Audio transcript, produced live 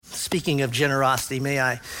Speaking of generosity, may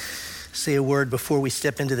I say a word before we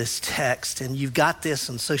step into this text? And you've got this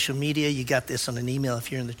on social media, you got this on an email if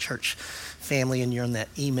you're in the church family and you're on that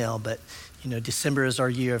email, but December is our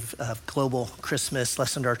year of global Christmas,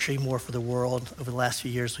 Less Under Our Tree, More for the World. Over the last few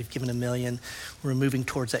years, we've given $1 million. We're moving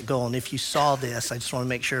towards that goal. And if you saw this, I just want to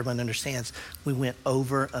make sure everyone understands, we went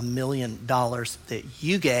over $1 million that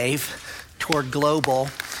you gave toward global,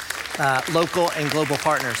 local and global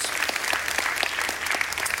partners.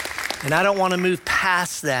 And I don't want to move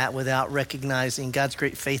past that without recognizing God's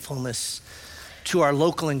great faithfulness to our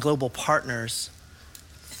local and global partners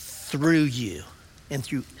through you and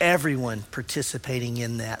through everyone participating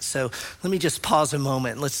in that. So let me just pause a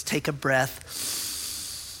moment. Let's take a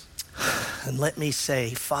breath. And let me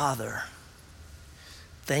say, Father,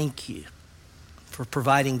 thank you for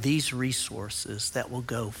providing these resources that will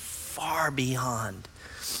go far beyond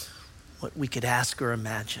what we could ask or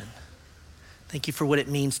imagine. Thank you for what it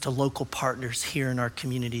means to local partners here in our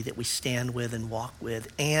community that we stand with and walk with,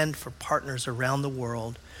 and for partners around the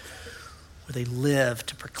world where they live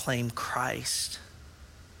to proclaim Christ,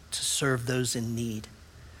 to serve those in need,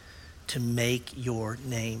 to make your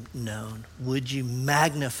name known. Would you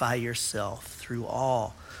magnify yourself through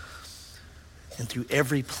all and through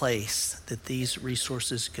every place that these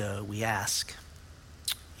resources go, we ask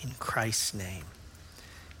in Christ's name.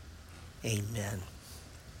 Amen.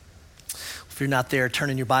 If you're not there, turn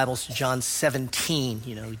in your Bibles to John 17.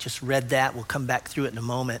 We just read that. We'll come back through it in a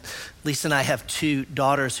moment. Lisa and I have two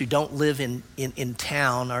daughters who don't live in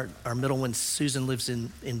town. Our middle one, Susan, lives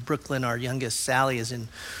in Brooklyn. Our youngest, Sally, is in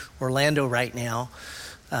Orlando right now.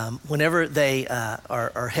 Whenever they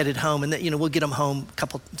are headed home, and we'll get them home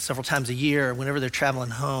several times a year, whenever they're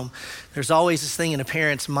traveling home, there's always this thing in a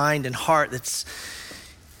parent's mind and heart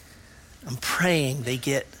I'm praying they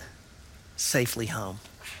get safely home.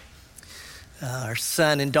 Our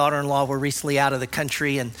son and daughter-in-law were recently out of the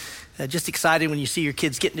country, and just excited when you see your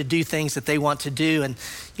kids getting to do things that they want to do, and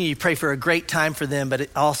you pray for a great time for them, but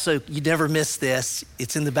you never miss this.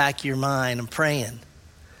 It's in the back of your mind. I'm praying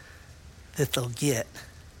that they'll get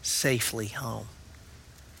safely home.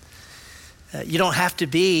 You don't have to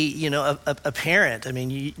be, a parent. I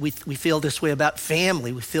mean, we feel this way about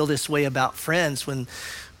family. We feel this way about friends. When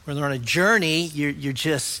they're on a journey,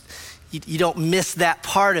 you don't miss that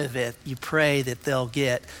part of it. You pray that they'll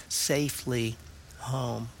get safely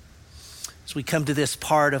home. As we come to this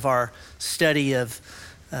part of our study of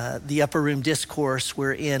the upper room discourse,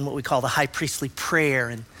 we're in what we call the high priestly prayer.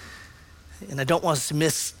 And I don't want us to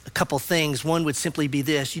miss a couple things. One would simply be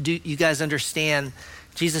this. You guys understand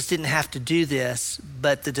Jesus didn't have to do this,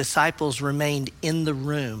 but the disciples remained in the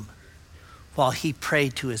room while he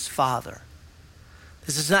prayed to his Father.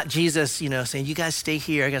 This is not Jesus, saying, you guys stay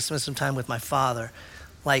here. I got to spend some time with my Father.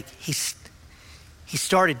 Like he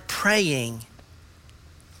started praying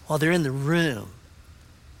while they're in the room.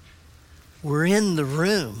 We're in the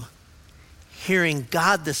room hearing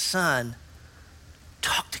God the Son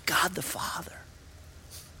talk to God the Father.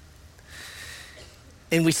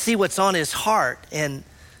 And we see what's on his heart. And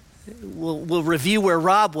we'll review where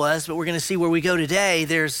Rob was, but we're going to see where we go today.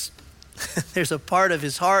 There's a part of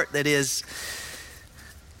his heart that is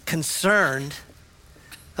concerned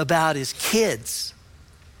about his kids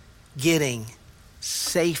getting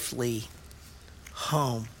safely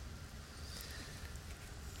home.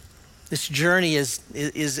 This journey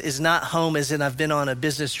is not home as in I've been on a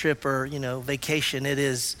business trip or, vacation. It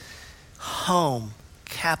is home,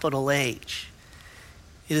 capital H.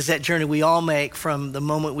 It is that journey we all make from the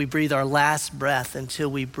moment we breathe our last breath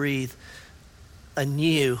until we breathe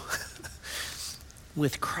anew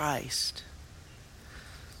with Christ.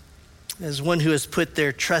 As one who has put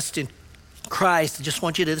their trust in Christ, I just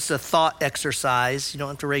want you to, this is a thought exercise. You don't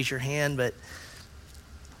have to raise your hand, but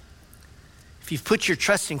if you've put your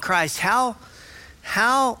trust in Christ, how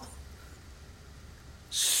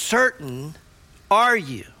certain are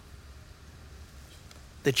you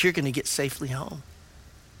that you're going to get safely home?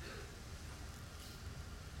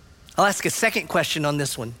 I'll ask a second question on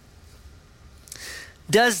this one.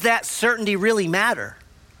 Does that certainty really matter?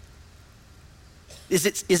 Does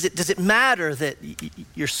it matter that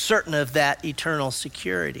you're certain of that eternal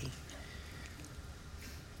security?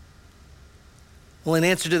 Well, in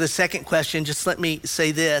answer to the second question, just let me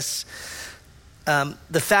say this.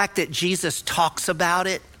 The fact that Jesus talks about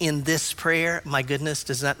it in this prayer, my goodness,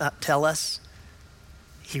 does that not tell us?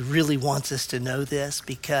 He really wants us to know this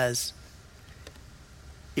because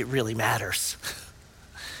it really matters.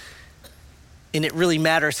 And it really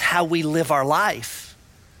matters how we live our life.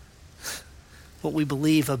 What we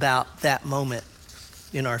believe about that moment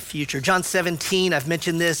in our future. John 17, I've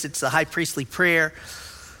mentioned this, it's the high priestly prayer.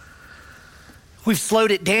 We've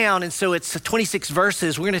slowed it down, and so it's 26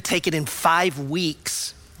 verses. We're going to take it in 5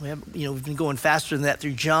 weeks. We've been going faster than that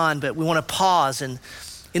through John, but we want to pause. And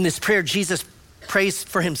in this prayer, Jesus prays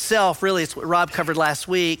for himself. Really, it's what Rob covered last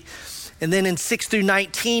week. And then in 6 through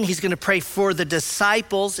 19, he's going to pray for the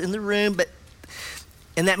disciples in the room,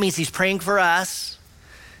 and that means he's praying for us.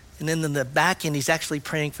 And then in the back end, he's actually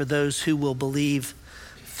praying for those who will believe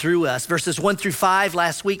through us. Verses 1 through 5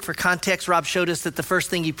 last week, for context, Rob showed us that the first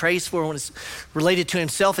thing he prays for when it's related to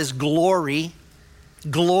himself is glory.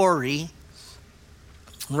 Glory.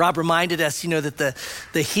 Rob reminded us, that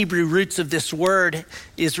the Hebrew roots of this word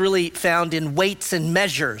is really found in weights and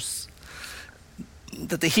measures.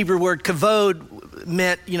 That the Hebrew word kavod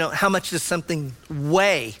meant, how much does something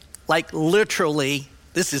weigh? Like literally,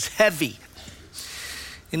 this is heavy.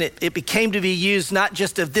 And it became to be used not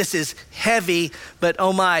just of this is heavy, but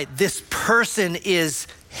oh my, this person is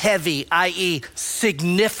heavy, i.e.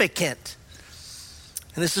 significant.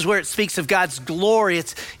 And this is where it speaks of God's glory.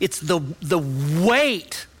 It's the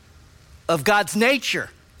weight of God's nature.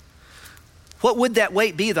 What would that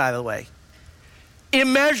weight be, by the way?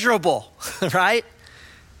 Immeasurable, right?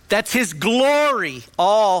 That's his glory,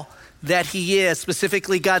 all that he is.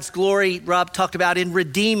 Specifically, God's glory, Rob talked about in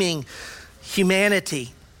redeeming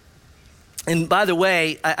humanity. And by the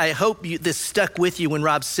way, I hope this stuck with you when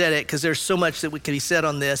Rob said it, because there's so much that can be said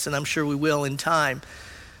on this, and I'm sure we will in time.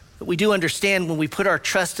 But we do understand when we put our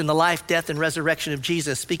trust in the life, death, and resurrection of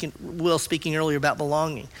Jesus, speaking earlier about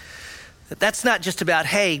belonging, that's not just about,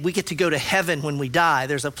 hey, we get to go to heaven when we die.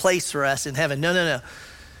 There's a place for us in heaven. No.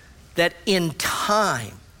 That in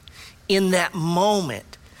time, in that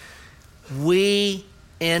moment, we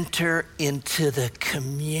enter into the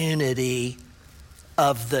community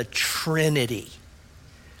of the Trinity.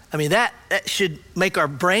 I mean, that should make our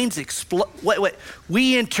brains explode. Wait.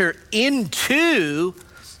 We enter into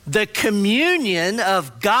the communion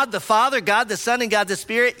of God the Father, God the Son, and God the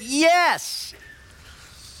Spirit. Yes.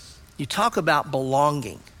 You talk about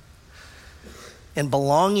belonging, and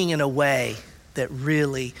belonging in a way that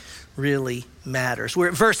really, really matters. We're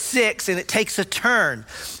at verse 6, and it takes a turn.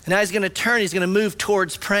 And now he's going to move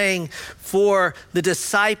towards praying for the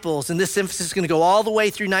disciples. And this emphasis is going to go all the way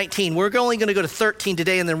through 19. We're only going to go to 13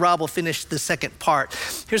 today, and then Rob will finish the second part.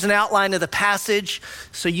 Here's an outline of the passage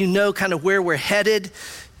so you know kind of where we're headed.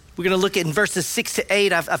 We're going to look at in verses 6 to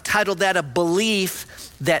 8. I've titled that a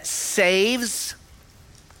belief that saves.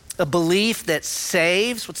 A belief that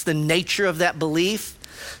saves. What's the nature of that belief?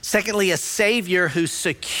 Secondly, a Savior who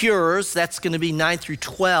secures. That's going to be 9 through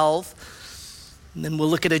 12. And then we'll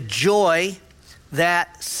look at a joy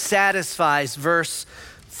that satisfies, verse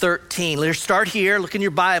 13. Let's start here. Look in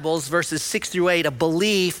your Bibles, verses 6 through 8. A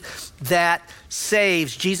belief that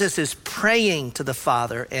saves. Jesus is praying to the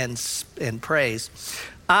Father and prays.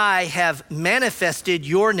 I have manifested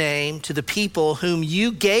your name to the people whom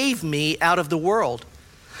you gave me out of the world.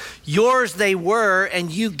 Yours they were,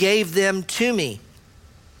 and you gave them to me.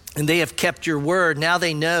 And they have kept your word. Now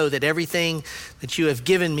they know that everything that you have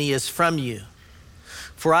given me is from you.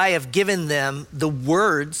 For I have given them the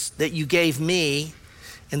words that you gave me,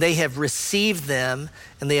 and they have received them,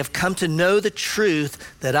 and they have come to know the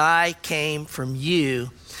truth that I came from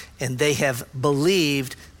you, and they have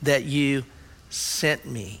believed that you sent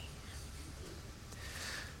me.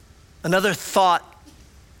 Another thought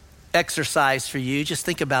exercise for you, just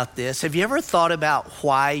think about this. Have you ever thought about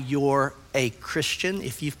why you're a Christian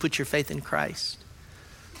if you've put your faith in Christ?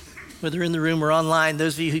 Whether in the room or online,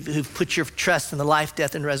 those of you who've put your trust in the life,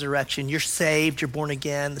 death, and resurrection, you're saved, you're born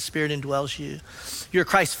again, the Spirit indwells you, you're a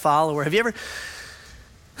Christ follower. Have you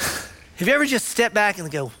ever just stepped back and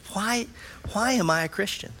go, why am I a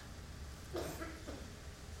Christian?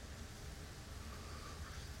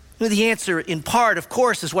 Well, the answer in part, of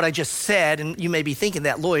course, is what I just said. And you may be thinking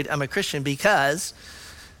that, Lloyd, I'm a Christian because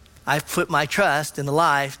I've put my trust in the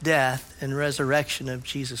life, death, and resurrection of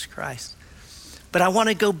Jesus Christ. But I want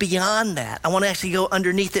to go beyond that. I want to actually go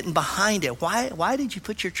underneath it and behind it. Why did you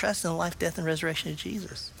put your trust in the life, death, and resurrection of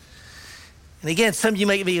Jesus? And again, some of you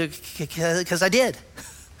may be, because I did.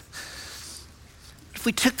 If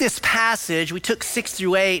we took this passage, we took 6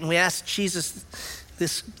 through 8, and we asked Jesus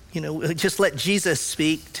this, just let Jesus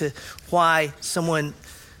speak to why someone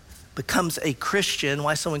becomes a Christian,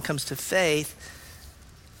 why someone comes to faith,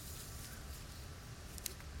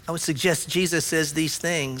 I would suggest Jesus says these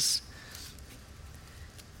things.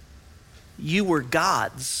 You were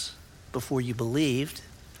God's before you believed.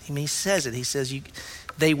 He says it. He says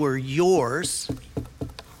they were yours.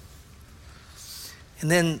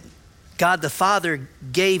 And then God the Father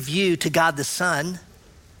gave you to God the Son.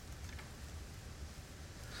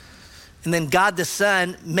 And then God the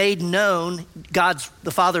Son made known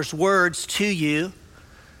the Father's words to you.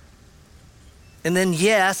 And then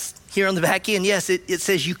yes, here on the back end, yes, it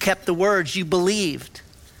says you kept the words, you believed.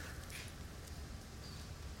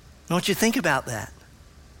 I want you to think about that.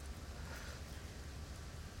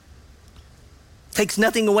 Takes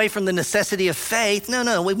nothing away from the necessity of faith.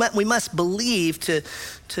 No, we must believe to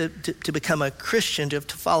become a Christian, to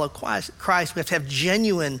follow Christ. We have to have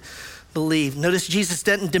genuine belief. Notice Jesus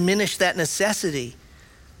doesn't diminish that necessity,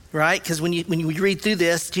 right? Because when you read through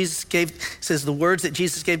this, says the words that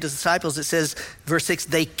Jesus gave to the disciples, it says, verse 6,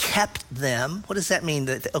 they kept them. What does that mean?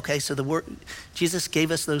 Okay, so Jesus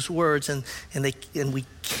gave us those words and we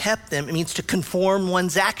kept them. It means to conform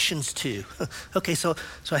one's actions to. Okay, so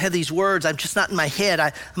I have these words. I'm just not in my head.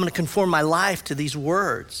 I'm going to conform my life to these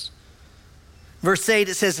words. Verse 8,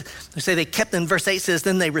 it says, they say they kept them. Verse 8 says,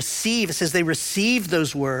 then they receive. It says they received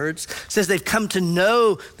those words. It says they've come to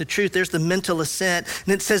know the truth. There's the mental assent.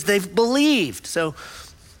 And it says they've believed. So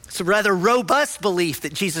it's a rather robust belief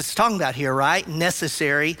that Jesus is talking about here, right?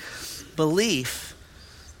 Necessary belief.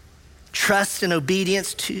 Trust and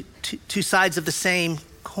obedience, two sides of the same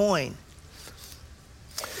coin.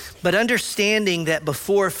 But understanding that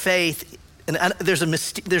before faith, and there's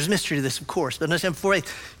mystery to this, of course, but understand before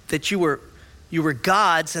faith that you were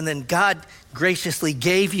God's, and then God graciously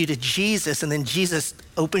gave you to Jesus, and then Jesus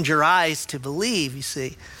opened your eyes to believe, you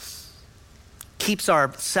see. Keeps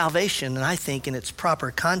our salvation, and I think in its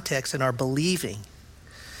proper context, in our believing.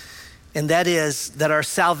 And that is that our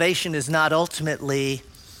salvation is not ultimately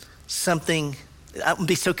something, I'm gonna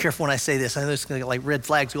be so careful when I say this. I know it's gonna get like red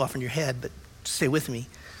flags go off in your head, but stay with me.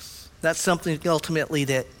 That's something ultimately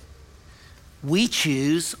that we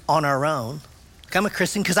choose on our own. Like, I'm a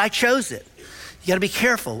Christian because I chose it. You got to be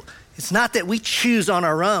careful. It's not that we choose on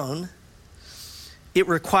our own. It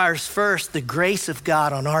requires first the grace of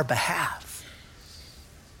God on our behalf.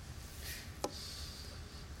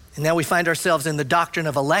 And now we find ourselves in the doctrine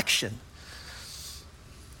of election,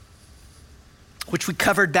 which we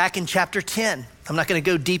covered back in chapter 10. I'm not going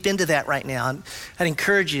to go deep into that right now. I'd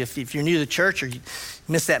encourage you, if you're new to the church or you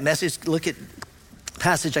missed that message, look at the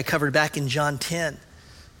passage I covered back in John 10.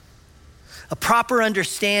 A proper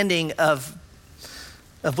understanding of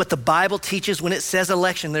what the Bible teaches when it says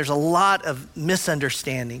election. There's a lot of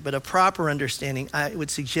misunderstanding, but a proper understanding, I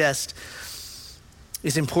would suggest,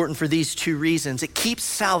 is important for these two reasons. It keeps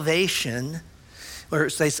salvation,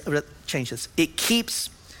 change this.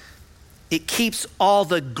 It keeps all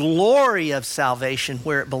the glory of salvation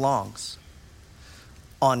where it belongs,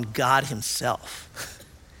 on God himself.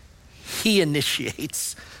 He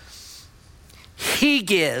initiates. He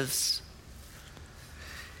gives.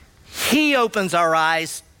 He opens our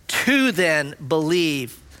eyes to then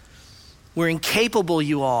believe. We're incapable,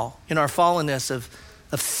 you all, in our fallenness of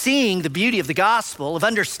seeing the beauty of the gospel, of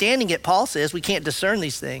understanding it. Paul says we can't discern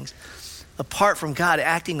these things apart from God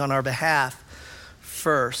acting on our behalf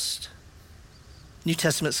first. New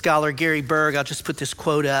Testament scholar Gary Berg, I'll just put this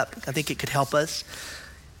quote up. I think it could help us.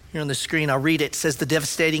 Here on the screen, I'll read it. It says, the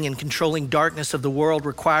devastating and controlling darkness of the world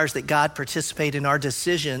requires that God participate in our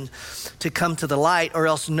decision to come to the light, or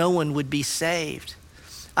else no one would be saved.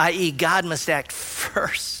 I.e., God must act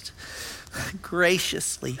first,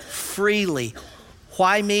 graciously, freely.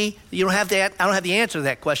 Why me? I don't have the answer to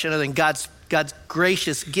that question other than God's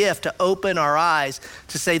gracious gift to open our eyes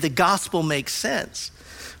to say the gospel makes sense.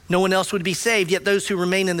 No one else would be saved, yet those who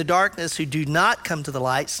remain in the darkness, who do not come to the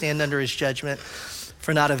light, stand under his judgment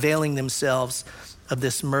for not availing themselves of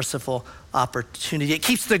this merciful opportunity. It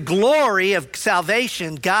keeps the glory of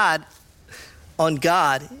salvation on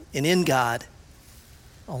God and in God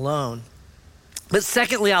alone. But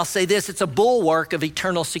secondly, I'll say this, it's a bulwark of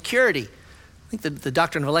eternal security. I think the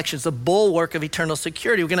doctrine of election is a bulwark of eternal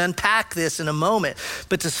security. We're going to unpack this in a moment.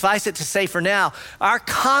 But to suffice it to say for now, our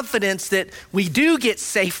confidence that we do get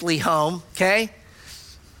safely home, okay,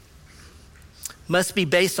 must be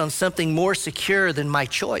based on something more secure than my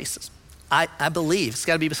choice. I believe it's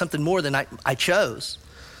got to be something more than I chose.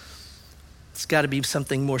 It's got to be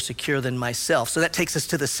something more secure than myself. So that takes us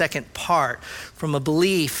to the second part, from a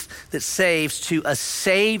belief that saves to a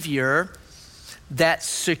Savior that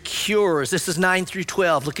secures. This is 9 through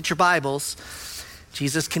 12. Look at your Bibles.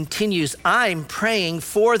 Jesus continues, I'm praying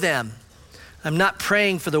for them. I'm not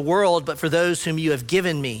praying for the world, but for those whom you have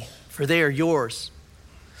given me, for they are yours.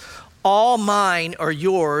 All mine are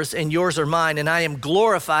yours, and yours are mine, and I am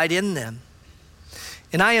glorified in them.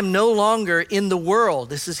 And I am no longer in the world.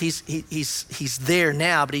 This is he's there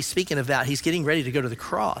now, but he's speaking about he's getting ready to go to the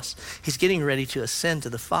cross. He's getting ready to ascend to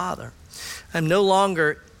the Father. I'm no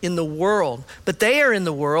longer in the world, but they are in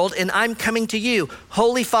the world, and I'm coming to you.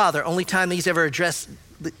 Holy Father, only time he's ever addressed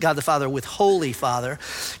God the Father with Holy Father,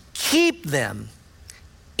 keep them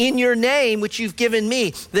in your name, which you've given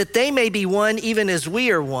me, that they may be one even as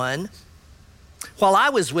we are one. While I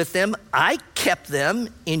was with them, I kept them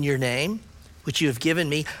in your name, which you have given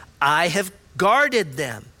me. I have guarded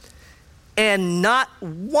them, and not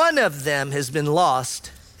one of them has been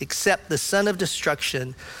lost except the son of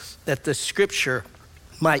destruction, that the scripture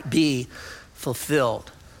might be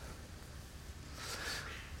fulfilled.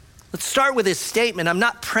 Let's start with his statement. I'm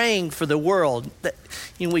not praying for the world.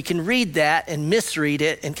 We can read that and misread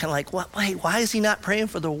it and kind of like, why is he not praying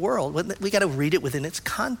for the world? We got to read it within its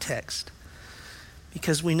context.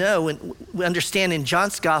 Because we know and we understand in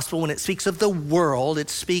John's gospel, when it speaks of the world,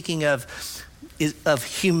 it's speaking of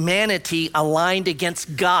humanity aligned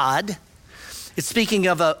against God. It's speaking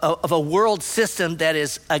of a world system that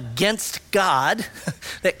is against God,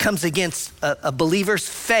 that comes against a believer's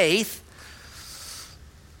faith.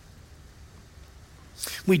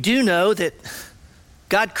 We do know that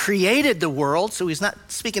God created the world, so he's not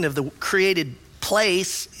speaking of the created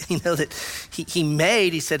place, that he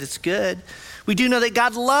made. He said it's good. We do know that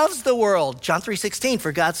God loves the world. John 3:16,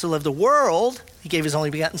 for God so loved the world, he gave his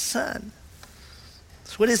only begotten son.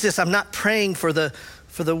 So what is this? I'm not praying for the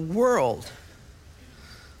world.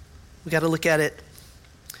 We got to look at it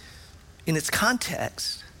in its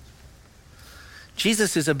context.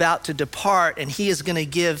 Jesus is about to depart, and he is going to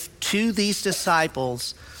give to these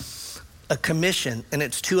disciples a commission, and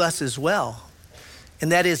it's to us as well.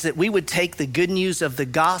 And that is that we would take the good news of the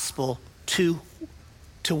gospel to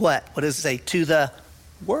what? What does it say? To the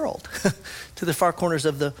world, to the far corners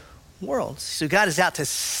of the world. So God is out to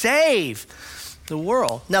save the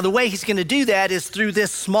world. Now, the way he's going to do that is through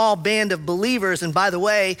this small band of believers. And by the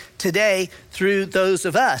way, today, through those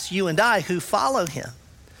of us, you and I, who follow him.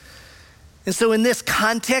 And so in this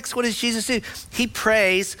context, what does Jesus do? He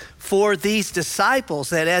prays for these disciples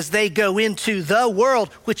that as they go into the world,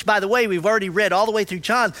 which by the way, we've already read all the way through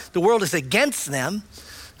John, the world is against them.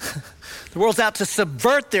 The world's out to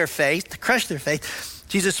subvert their faith, to crush their faith.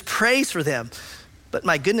 Jesus prays for them. But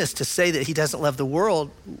my goodness, to say that he doesn't love the world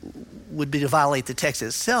would be to violate the text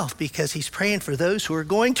itself, because he's praying for those who are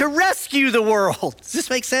going to rescue the world. Does this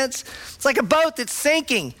make sense? It's like a boat that's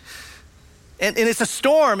sinking. And it's a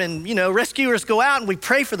storm, and rescuers go out and we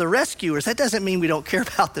pray for the rescuers. That doesn't mean we don't care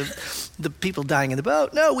about the people dying in the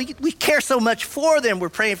boat. No, we care so much for them. We're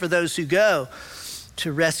praying for those who go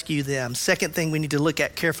to rescue them. Second thing we need to look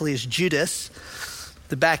at carefully is Judas.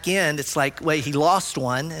 The back end, it's like, wait, he lost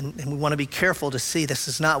one, and we want to be careful to see this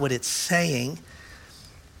is not what it's saying.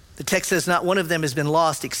 The text says not one of them has been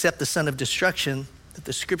lost except the son of destruction, that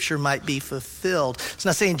the scripture might be fulfilled. It's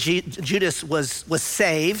not saying Judas was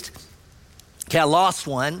saved. Okay, I lost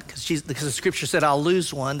one because the scripture said I'll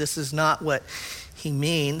lose one. This is not what he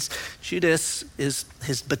means. Judas, his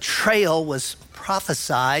betrayal was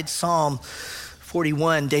prophesied. Psalm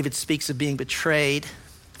 41, David speaks of being betrayed,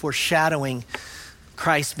 foreshadowing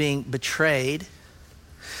Christ being betrayed.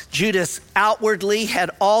 Judas outwardly had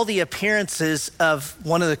all the appearances of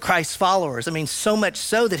one of the Christ followers. I mean, so much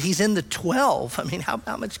so that he's in the 12. I mean, how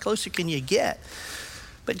much closer can you get?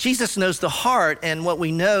 But Jesus knows the heart, and what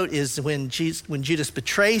we note is when Judas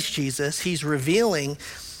betrays Jesus, he's revealing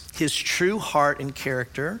his true heart and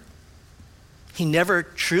character. He never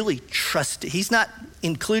truly trusted. He's not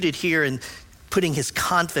included here in putting his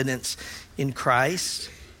confidence in Christ,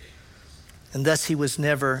 and thus he was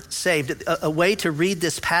never saved. A way to read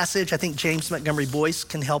this passage, I think James Montgomery Boyce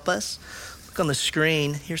can help us. Look on the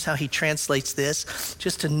screen. Here's how he translates this.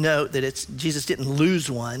 Just to note that Jesus didn't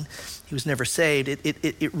lose one. He was never saved.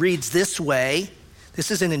 It reads this way.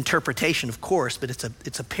 This is an interpretation, of course, but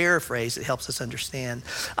it's a paraphrase that helps us understand.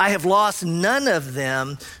 I have lost none of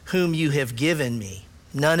them whom you have given me,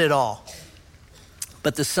 none at all.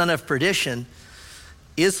 But the son of perdition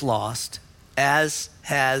is lost, as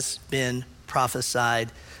has been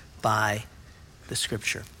prophesied by the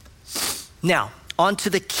scripture. Now, on to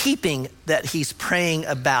the keeping that he's praying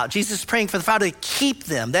about. Jesus is praying for the Father to keep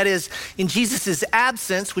them. That is, in Jesus'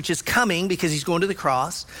 absence, which is coming because he's going to the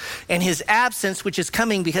cross, and his absence, which is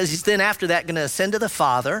coming because he's then after that going to ascend to the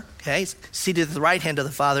Father, okay? He's seated at the right hand of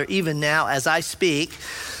the Father, even now as I speak.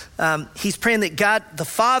 He's praying that God, the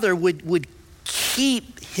Father, would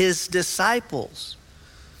keep his disciples.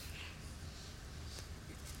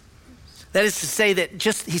 That is to say that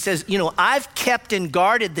he says, I've kept and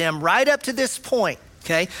guarded them right up to this point,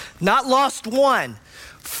 okay? Not lost one.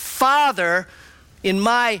 Father,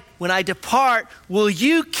 when I depart, will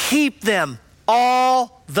you keep them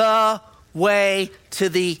all the way to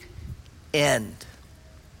the end.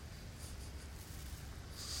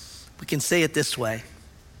 We can say it this way.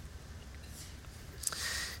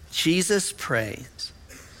 Jesus prays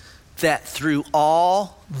that through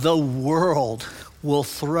all the world will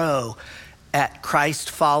throw at Christ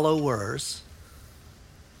followers,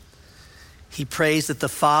 he prays that the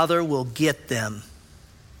Father will get them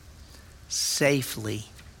safely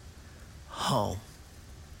home.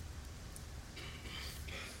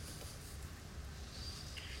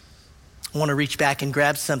 I want to reach back and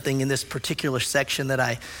grab something in this particular section that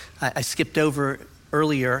I skipped over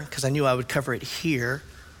earlier because I knew I would cover it here.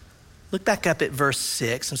 Look back up at verse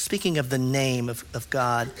 6. I'm speaking of the name of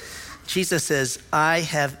God. Jesus says, I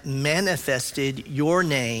have manifested your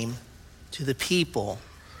name to the people.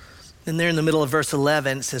 And there in the middle of verse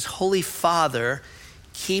 11, it says, Holy Father,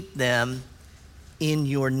 keep them in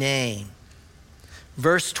your name.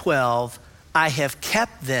 Verse 12, I have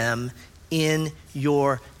kept them in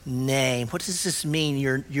your name. What does this mean,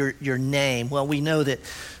 your name? Well, we know that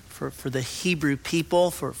for the Hebrew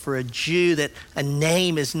people, for a Jew, that a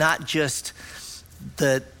name is not just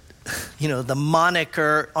the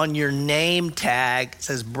moniker on your name tag. It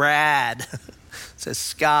says Brad, it says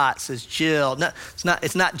Scott, it says Jill. No,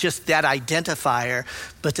 it's not just that identifier,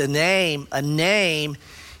 but a name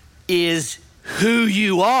is who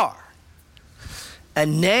you are. A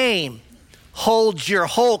name holds your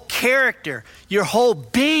whole character, your whole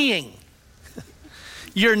being,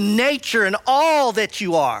 your nature, and all that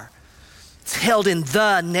you are. It's held in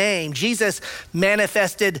the name. Jesus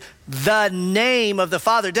manifested the name of the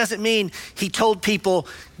Father. It doesn't mean he told people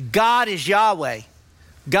God is Yahweh.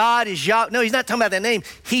 God is Yahweh. No, he's not talking about that name.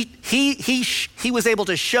 He was able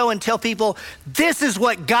to show and tell people this is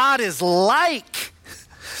what God is like.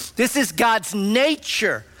 This is God's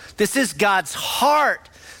nature. This is God's heart.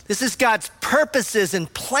 This is God's purposes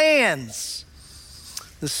and plans.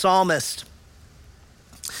 The psalmist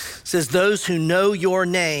says, those who know your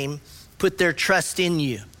name put their trust in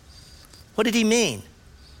you. What did he mean?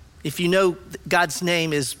 If you know God's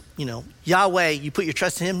name is, Yahweh, you put your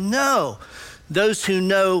trust in him? No. Those who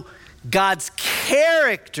know God's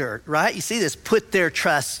character, right? You see this, put their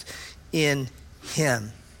trust in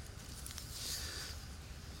him.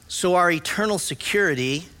 So our eternal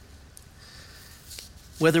security,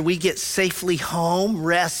 whether we get safely home,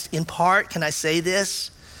 rests in part, can I say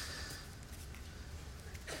this?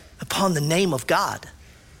 Upon the name of God,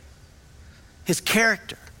 his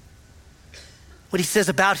character, what he says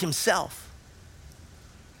about himself.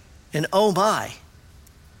 And oh my,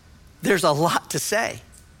 there's a lot to say.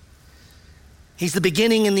 He's the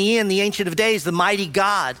beginning and the end, the Ancient of Days, the mighty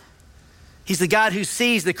God. He's the God who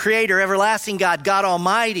sees, the creator, everlasting God, God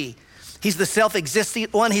Almighty. He's the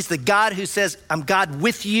self-existent one. He's the God who says, I'm God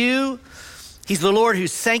with you. He's the Lord who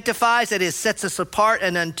sanctifies, that is, sets us apart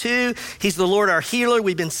and unto. He's the Lord our healer.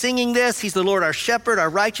 We've been singing this. He's the Lord our shepherd, our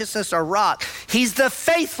righteousness, our rock. He's the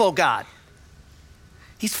faithful God.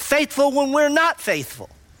 He's faithful when we're not faithful.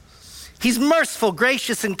 He's merciful,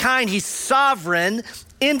 gracious, and kind. He's sovereign,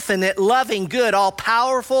 infinite, loving, good,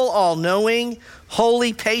 all-powerful, all-knowing,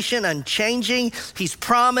 holy, patient, unchanging. He's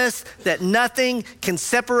promised that nothing can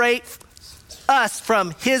separate us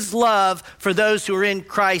from his love for those who are in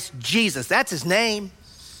Christ Jesus. That's his name.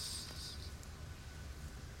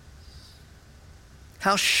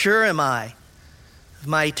 How sure am I of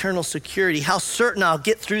my eternal security? How certain I'll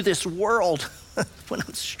get through this world when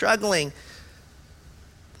I'm struggling,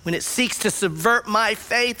 when it seeks to subvert my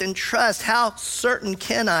faith and trust? How certain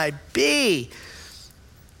can I be?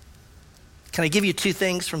 Can I give you two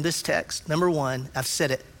things from this text? Number one, I've said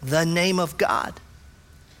it, the name of God.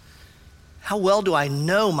 How well do I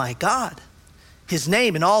know my God, his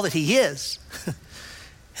name and all that he is?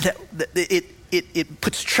 It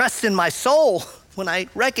puts trust in my soul when I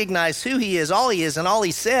recognize who he is, and all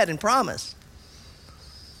he said and promised.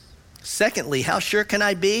 Secondly, how sure can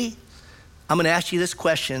I be? I'm going to ask you this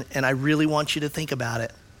question, and I really want you to think about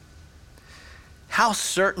it. How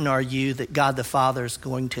certain are you that God the Father is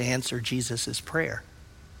going to answer Jesus' prayer?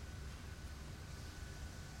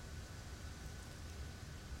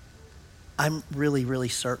 I'm really, really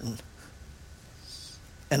certain.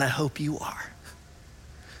 And I hope you are.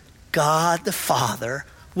 God the Father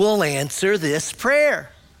will answer this prayer.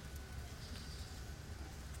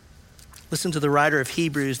 Listen to the writer of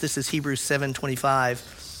Hebrews. This is Hebrews 7:25.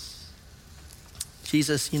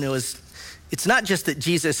 Jesus, it's not just that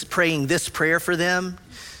Jesus is praying this prayer for them.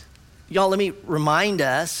 Y'all, let me remind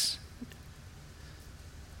us,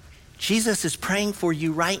 Jesus is praying for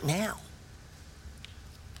you right now.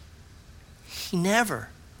 He never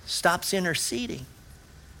stops interceding.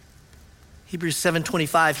 Hebrews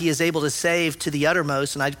 7:25, he is able to save to the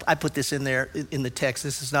uttermost, and I put this in there in the text.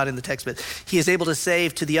 This is not in the text, but he is able to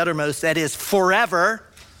save to the uttermost, that is forever,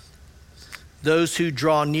 those who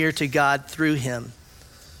draw near to God through him,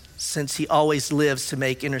 since he always lives to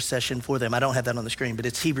make intercession for them. I don't have that on the screen, but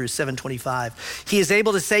it's Hebrews 7:25. He is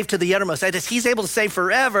able to save to the uttermost, that is, he's able to save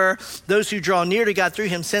forever those who draw near to God through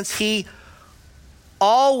him, since he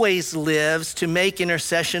always lives to make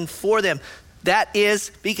intercession for them. That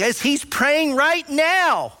is because he's praying right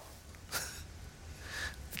now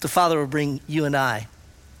that the Father will bring you and I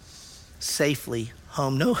safely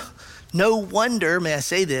home. No wonder, may I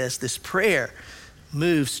say this prayer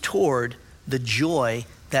moves toward the joy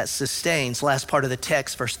that sustains. Last part of the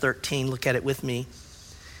text, verse 13, look at it with me.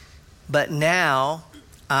 But now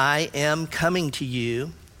I am coming to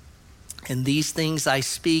you, and these things I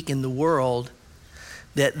speak in the world,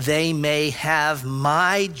 that they may have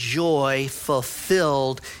my joy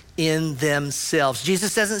fulfilled in themselves.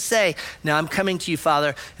 Jesus doesn't say, now I'm coming to you,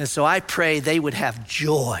 Father, and so I pray they would have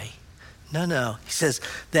joy. No. He says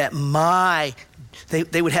that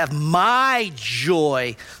they would have my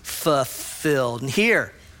joy fulfilled. And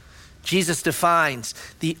here, Jesus defines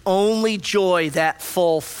the only joy that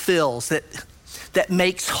fulfills, that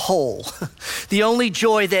makes whole. The only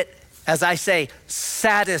joy that, as I say,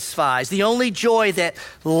 satisfies, the only joy that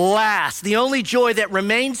lasts, the only joy that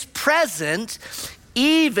remains present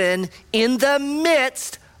even in the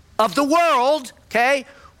midst of the world, okay,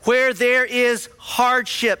 where there is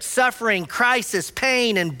hardship, suffering, crisis,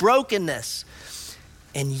 pain, and brokenness,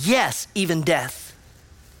 and yes, even death.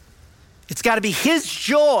 It's got to be his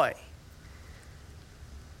joy.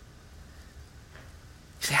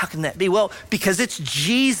 You say, how can that be? Well, because it's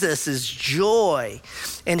Jesus's joy.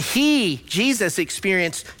 And Jesus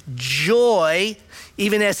experienced joy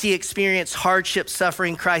even as he experienced hardship,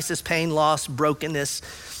 suffering, crisis, pain, loss, brokenness.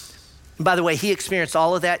 And by the way, he experienced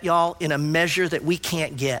all of that, y'all, in a measure that we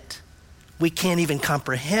can't get. We can't even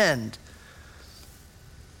comprehend.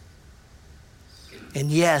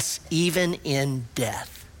 And yes, even in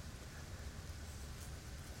death.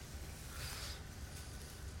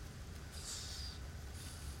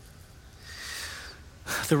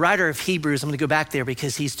 The writer of Hebrews, I'm going to go back there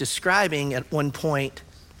because he's describing at one point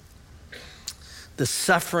the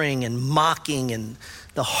suffering and mocking and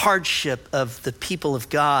the hardship of the people of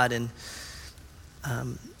God. And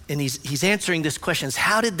he's answering this question,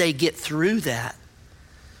 how did they get through that?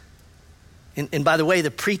 And by the way,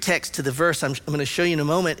 the pretext to the verse I'm going to show you in a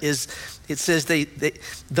moment is, it says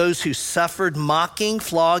those who suffered mocking,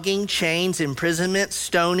 flogging, chains, imprisonment,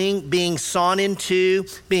 stoning, being sawn in two,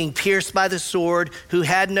 being pierced by the sword, who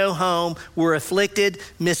had no home, were afflicted,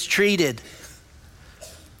 mistreated.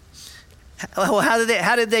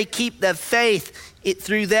 How did they keep the faith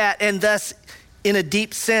through that? And thus, in a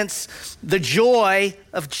deep sense, the joy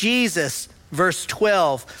of Jesus. Verse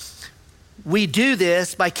 12. We do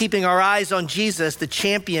this by keeping our eyes on Jesus, the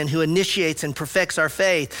champion who initiates and perfects our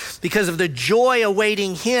faith. Because of the joy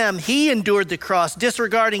awaiting him, he endured the cross,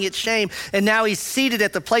 disregarding its shame, and now he's seated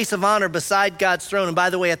at the place of honor beside God's throne. And by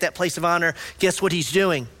the way, at that place of honor, guess what he's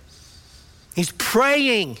doing? He's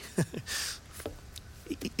praying.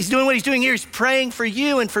 He's doing what he's doing here. He's praying for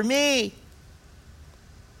you and for me.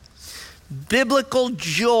 Biblical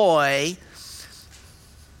joy,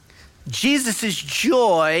 Jesus'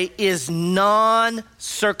 joy is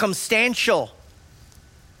non-circumstantial.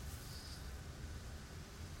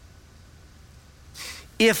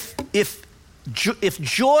 If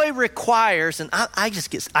joy requires, and I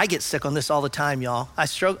get sick on this all the time, y'all. I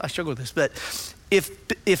struggle with this, but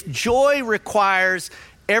if joy requires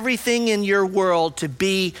everything in your world to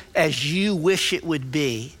be as you wish it would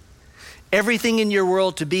be, everything in your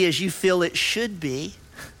world to be as you feel it should be,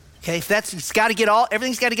 okay, everything's got to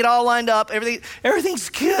get all lined up, everything's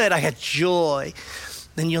good, I got joy,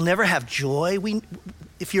 then you'll never have joy.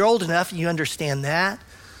 If you're old enough, you understand that.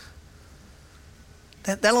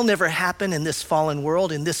 That'll never happen in this fallen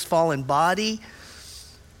world, in this fallen body.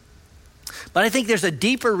 But I think there's a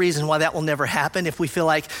deeper reason why that will never happen if we feel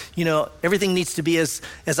like, everything needs to be as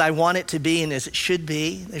I want it to be and as it should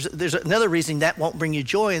be. There's another reason that won't bring you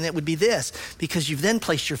joy, and that would be this, because you've then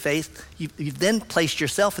placed your faith, you've then placed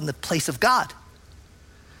yourself in the place of God.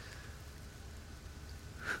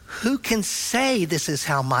 Who can say this is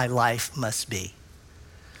how my life must be?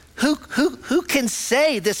 Who can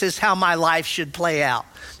say this is how my life should play out?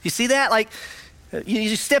 You see that? Like,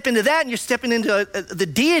 you step into that and you're stepping into the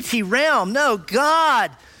deity realm. No,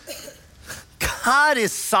 God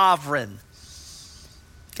is sovereign.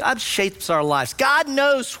 God shapes our lives. God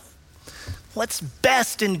knows what's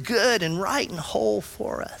best and good and right and whole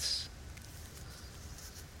for us.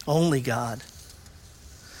 Only God.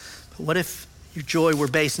 But what if your joy were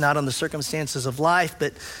based not on the circumstances of life,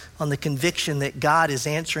 but on the conviction that God is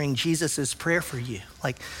answering Jesus' prayer for you?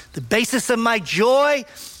 Like, the basis of my joy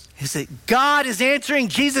is that God is answering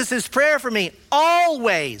Jesus' prayer for me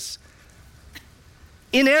always,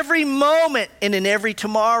 in every moment and in every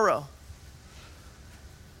tomorrow.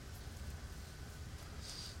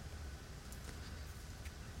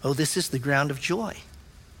 Oh, this is the ground of joy.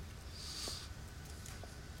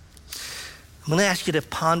 I'm going to ask you to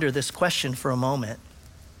ponder this question for a moment.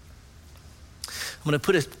 I'm going to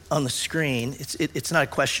put it on the screen. It's not a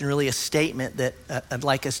question, really a statement that I'd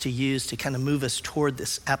like us to use to kind of move us toward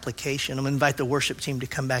this application. I'm going to invite the worship team to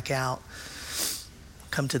come back out,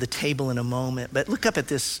 come to the table in a moment. But look up at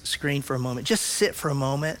this screen for a moment. Just sit for a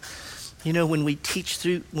moment. You know, when we teach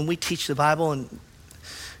the Bible, and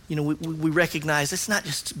you know, we recognize it's not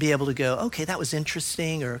just to be able to go, okay, that was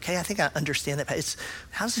interesting, or okay, I think I understand that. It's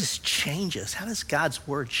how does this change us? How does God's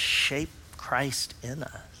word shape Christ in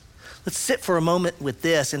us? Let's sit for a moment with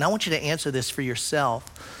this, and I want you to answer this for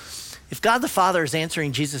yourself. If God the Father is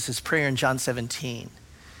answering Jesus' prayer in John 17,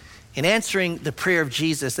 and answering the prayer of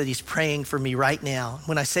Jesus that he's praying for me right now,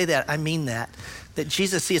 when I say that, I mean that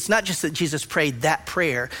Jesus, see, it's not just that Jesus prayed that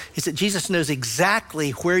prayer, it's that Jesus knows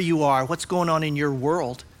exactly where you are, what's going on in your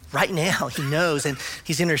world right now. He knows, and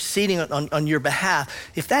he's interceding on your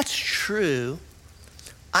behalf. If that's true,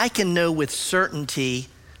 I can know with certainty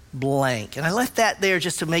blank. And I left that there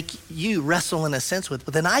just to make you wrestle in a sense with,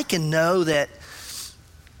 but then I can know that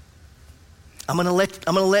I'm gonna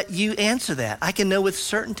let you answer that. I can know with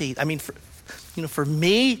certainty. I mean, for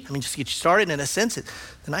me, just to get you started in a sense,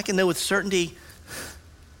 then I can know with certainty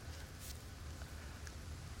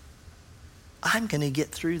I'm gonna get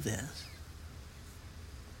through this.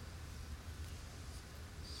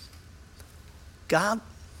 God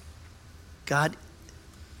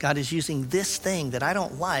is using this thing that I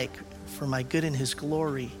don't like for my good and his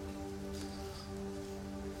glory.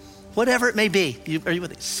 Whatever it may be, are you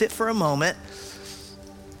with me? Sit for a moment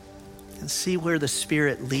and see where the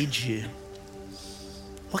Spirit leads you.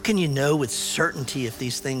 What can you know with certainty if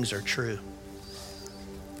these things are true?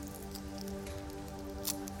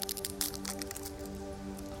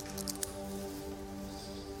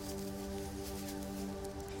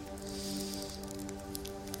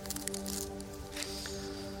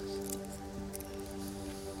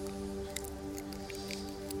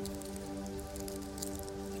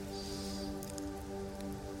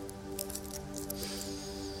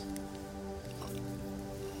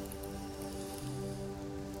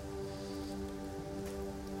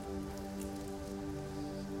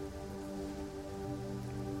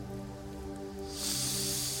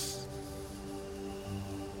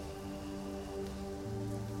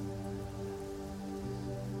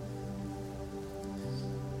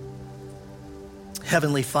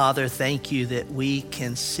 Heavenly Father, thank you that we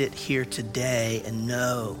can sit here today and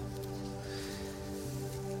know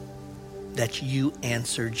that you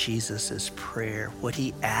answered Jesus' prayer. What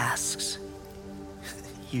he asks,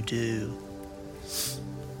 you do.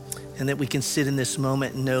 And that we can sit in this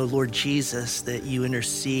moment and know, Lord Jesus, that you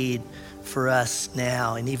intercede for us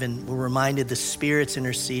now. And even we're reminded the Spirit's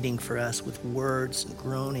interceding for us with words and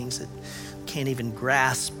groanings that we can't even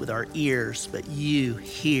grasp with our ears, but you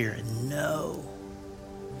hear and know.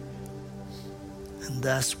 And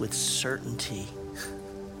thus, with certainty,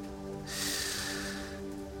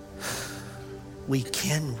 we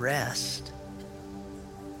can rest,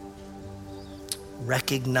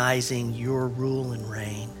 recognizing your rule and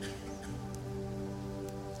reign,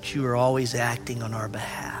 that you are always acting on our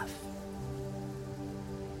behalf.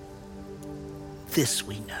 This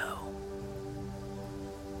we know.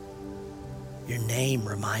 Your name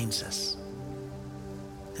reminds us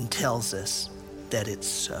and tells us that it's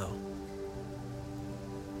so.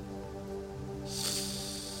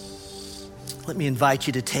 Let me invite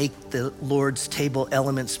you to take the Lord's table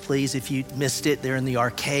elements, please. If you missed it, they're in the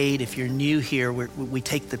arcade. If you're new here, we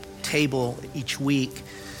take the table each week.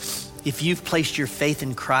 If you've placed your faith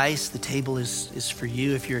in Christ, the table is for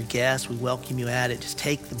you. If you're a guest, we welcome you at it. Just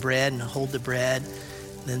take the bread and hold the bread,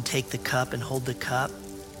 and then take the cup and hold the cup.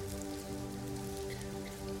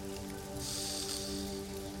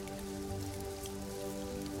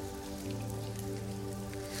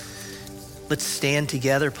 Let's stand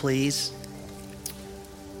together, please.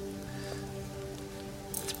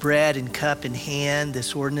 Bread and cup in hand,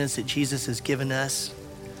 this ordinance that Jesus has given us.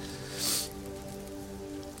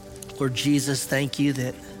 Lord Jesus, thank you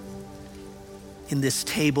that in this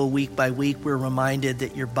table week by week, we're reminded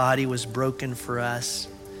that your body was broken for us.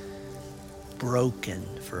 Broken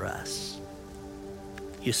for us.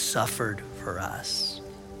 You suffered for us.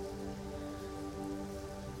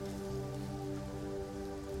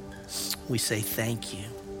 We say thank you.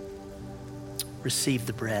 Receive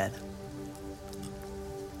the bread.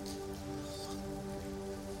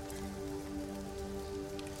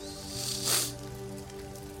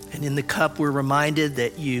 And in the cup, we're reminded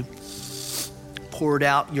that you poured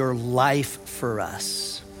out your life for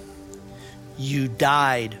us. You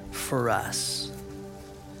died for us.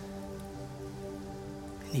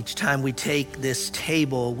 And each time we take this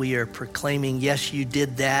table, we are proclaiming, yes, you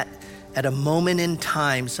did that at a moment in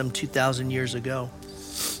time some 2,000 years ago.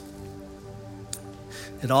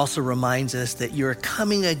 It also reminds us that you're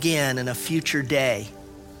coming again in a future day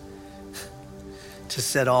to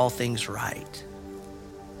set all things right.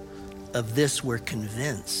 Of this we're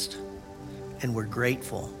convinced and we're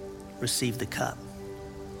grateful. Receive the cup.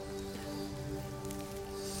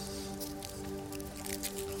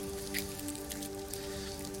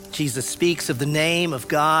 Jesus speaks of the name of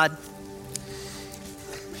God,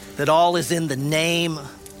 that all is in the name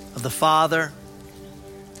of the Father.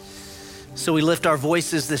 So we lift our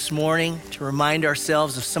voices this morning to remind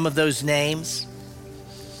ourselves of some of those names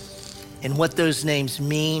and what those names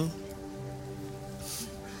mean,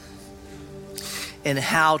 and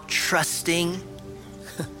how trusting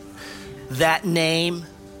that name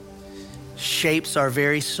shapes our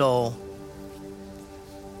very soul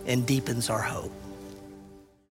and deepens our hope.